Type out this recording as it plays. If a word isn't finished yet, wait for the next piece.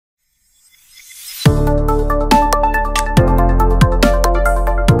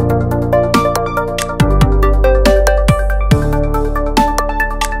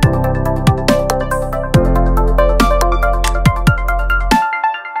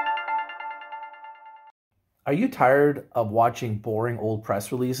Are you tired of watching boring old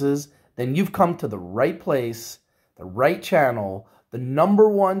press releases? Then you've come to the right place, the right channel, the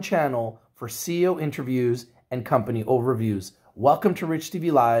 #1 channel for CEO interviews and company overviews. Welcome to Rich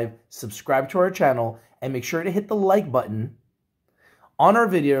TV Live. Subscribe to our channel and make sure to hit the like button on our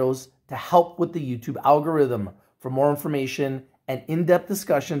videos to help with the YouTube algorithm. For more information and in-depth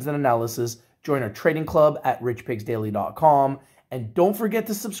discussions and analysis, join our trading club at richpigsdaily.com. And don't forget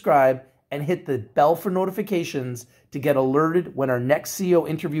to subscribe and hit the bell for notifications to get alerted when our next CEO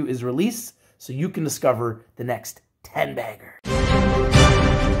interview is released so you can discover the next 10 banger.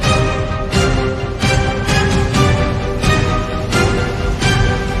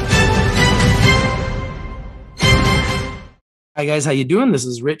 Hi guys, how you doing? This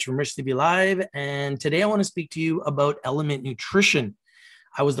is Rich from Rich TV Live, and today I want to speak to you about Element Nutrition.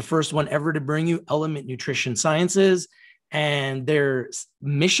 I was the first one ever to bring you Element Nutrition Sciences, and their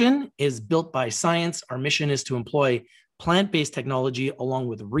mission is built by science. Our mission is to employ plant-based technology along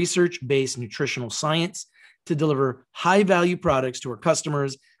with research-based nutritional science to deliver high-value products to our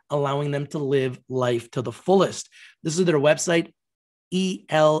customers, allowing them to live life to the fullest. This is their website,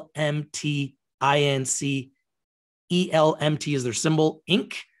 ELMT is their symbol,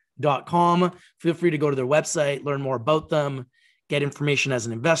 Inc.com. Feel free to go to their website, learn more about them, get information as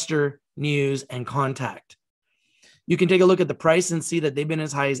an investor, news, and contact. You can take a look at the price and see that they've been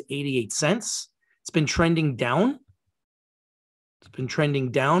as high as 88 cents. It's been trending down. It's been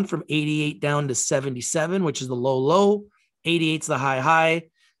trending down from 88 down to 77, which is the low. 88 is the high.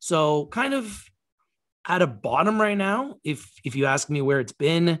 So kind of at a bottom right now, if you ask me where it's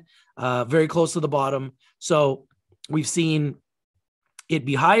been, very close to the bottom. So we've seen it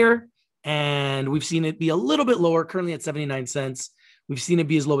be higher and we've seen it be a little bit lower, currently at 79 cents. We've seen it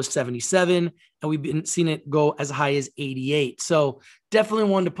be as low as 77, and we've seen it go as high as 88. So definitely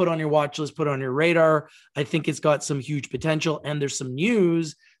one to put on your watch list, put on your radar. I think it's got some huge potential, and there's some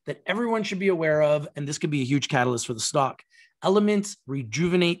news that everyone should be aware of, and this could be a huge catalyst for the stock. Element's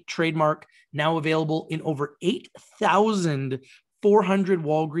Rejuvenate trademark now available in over 8,400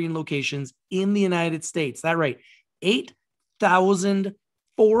 Walgreens locations in the United States. That's right,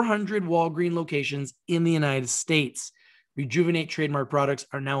 8,400 Walgreens locations in the United States. Rejuvenate trademark products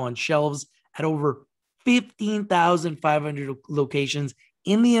are now on shelves at over 15,500 locations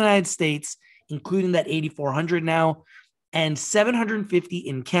in the United States, including that 8,400 now, and 750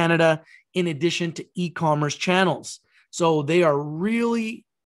 in Canada, in addition to e-commerce channels. So they are really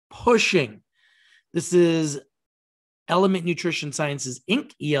pushing. This is Element Nutrition Sciences,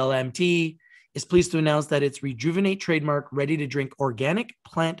 Inc., ELMT, is pleased to announce that its Rejuvenate trademark ready-to-drink organic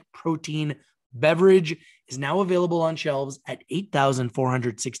plant protein beverage is now available on shelves at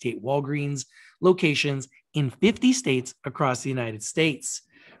 8,468 Walgreens locations in 50 states across the United States.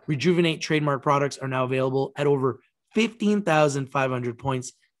 Rejuvenate trademark products are now available at over 15,500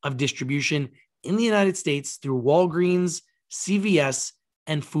 points of distribution in the United States through Walgreens, CVS,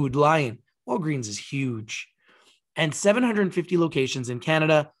 and Food Lion. Walgreens is huge. And 750 locations in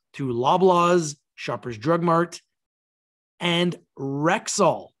Canada through Loblaws, Shoppers Drug Mart, and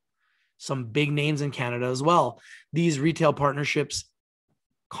Rexall. Some big names in Canada as well. These retail partnerships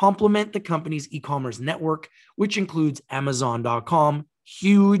complement the company's e-commerce network, which includes Amazon.com,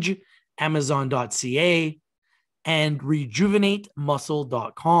 huge, Amazon.ca, and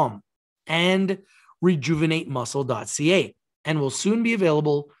RejuvenateMuscle.com, and RejuvenateMuscle.ca, and will soon be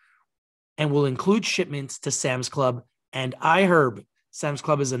available and will include shipments to Sam's Club and iHerb. Sam's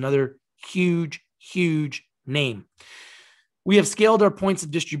Club is another huge name. We have scaled our points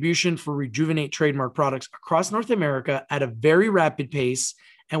of distribution for Rejuvenate trademark products across North America at a very rapid pace,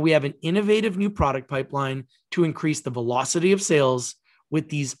 and we have an innovative new product pipeline to increase the velocity of sales with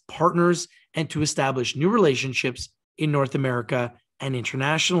these partners and to establish new relationships in North America and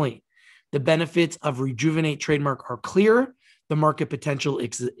internationally. The benefits of Rejuvenate trademark are clear, the market potential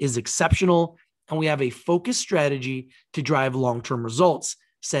is exceptional, and we have a focused strategy to drive long-term results,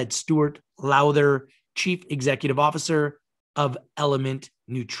 said Stuart Lowther, Chief Executive Officer of Element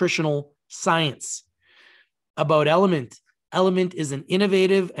Nutritional Science. About Element. Element is an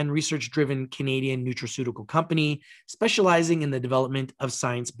innovative and research-driven Canadian nutraceutical company specializing in the development of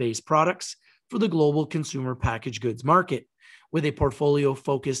science-based products for the global consumer packaged goods market, with a portfolio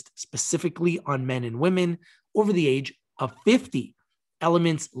focused specifically on men and women over the age of 50.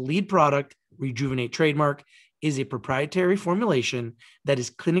 Element's lead product, Rejuvenate trademark, is a proprietary formulation that is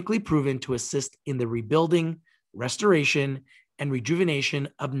clinically proven to assist in the rebuilding, restoration, and rejuvenation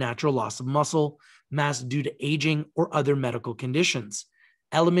of natural loss of muscle mass due to aging or other medical conditions.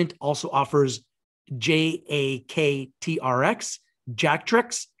 Element also offers JAKTRX,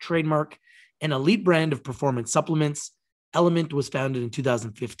 JAKTRX trademark, an elite brand of performance supplements. Element was founded in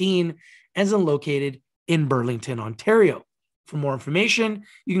 2015 and is located in Burlington, Ontario. For more information,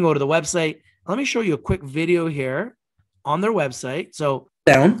 you can go to the website. Let me show you a quick video here on their website. So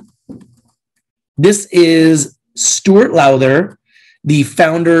down. This is Stuart Lowther, the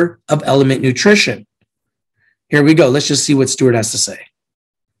founder of Element Nutrition. Here we go. Let's just see what Stuart has to say.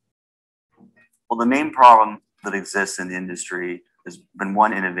 Well, the main problem that exists in the industry has been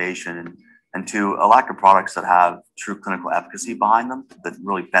one, innovation, and two, a lack of products that have true clinical efficacy behind them that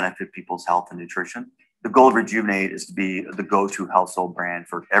really benefit people's health and nutrition. The goal of Rejuvenate is to be the go-to household brand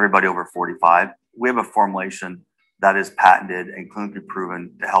for everybody over 45. We have a formulation that is patented and clinically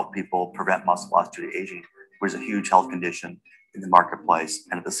proven to help people prevent muscle loss due to aging, which is a huge health condition in the marketplace,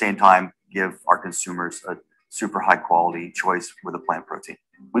 and at the same time, give our consumers a super high quality choice with a plant protein.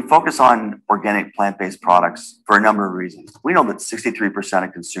 We focus on organic plant-based products for a number of reasons. We know that 63%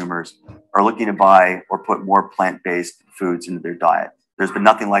 of consumers are looking to buy or put more plant-based foods into their diet. There's been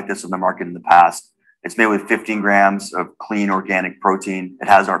nothing like this on the market in the past. It's made with 15 grams of clean organic protein. It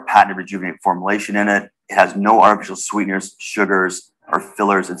has our patented Rejuvenate formulation in it. It has no artificial sweeteners, sugars, or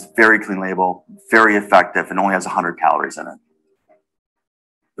fillers. It's very clean label, very effective, and only has 100 calories in it.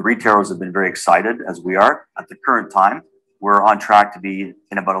 The retailers have been very excited, as we are. At the current time, we're on track to be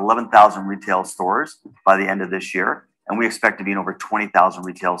in about 11,000 retail stores by the end of this year, and we expect to be in over 20,000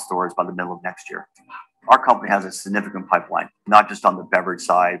 retail stores by the middle of next year. Our company has a significant pipeline, not just on the beverage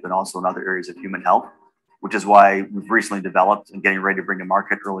side, but also in other areas of human health, which is why we've recently developed and getting ready to bring to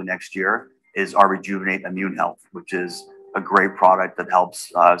market early next year is our Rejuvenate Immune Health, which is a great product that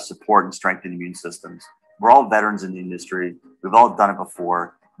helps support and strengthen immune systems. We're all veterans in the industry. We've all done it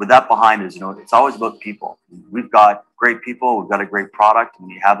before. With that behind us, it's always about people. We've got great people, we've got a great product, and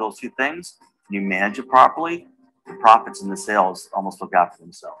when you have those two things, and you manage it properly, the profits and the sales almost look after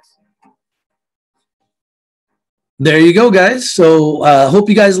themselves. There you go, guys. So hope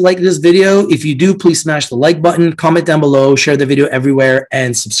you guys like this video. If you do, please smash the like button, comment down below, share the video everywhere,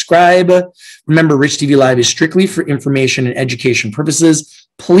 and subscribe. Remember, Rich TV Live is strictly for information and education purposes.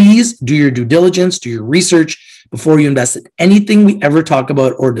 Please do your due diligence, do your research before you invest in anything we ever talk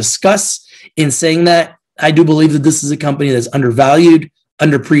about or discuss. In saying that, I do believe that this is a company that's undervalued,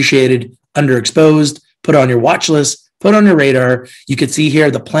 underappreciated, underexposed. Put on your watch list, put on your radar. You can see here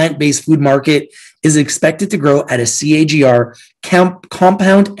the plant-based food market is expected to grow at a CAGR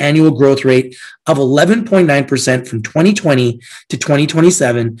compound annual growth rate of 11.9% from 2020 to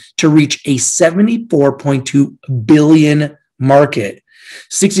 2027 to reach a $74.2 billion market.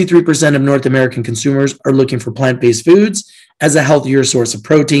 63% of North American consumers are looking for plant-based foods as a healthier source of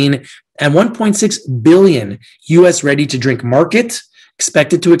protein, and 1.6 billion US ready-to-drink market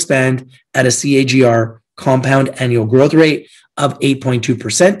expected to expand at a CAGR compound annual growth rate of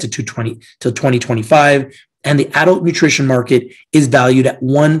 8.2% to 2025, and the adult nutrition market is valued at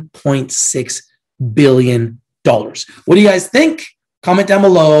 $1.6 billion. What do you guys think? Comment down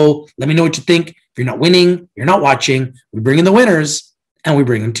below. Let me know what you think. If you're not winning, you're not watching. We bring in the winners, and we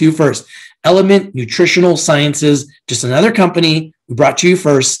bring them to you first. Element Nutritional Sciences, just another company we brought to you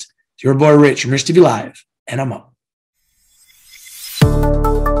first. It's your boy Rich from Rich TV Live, and I'm up.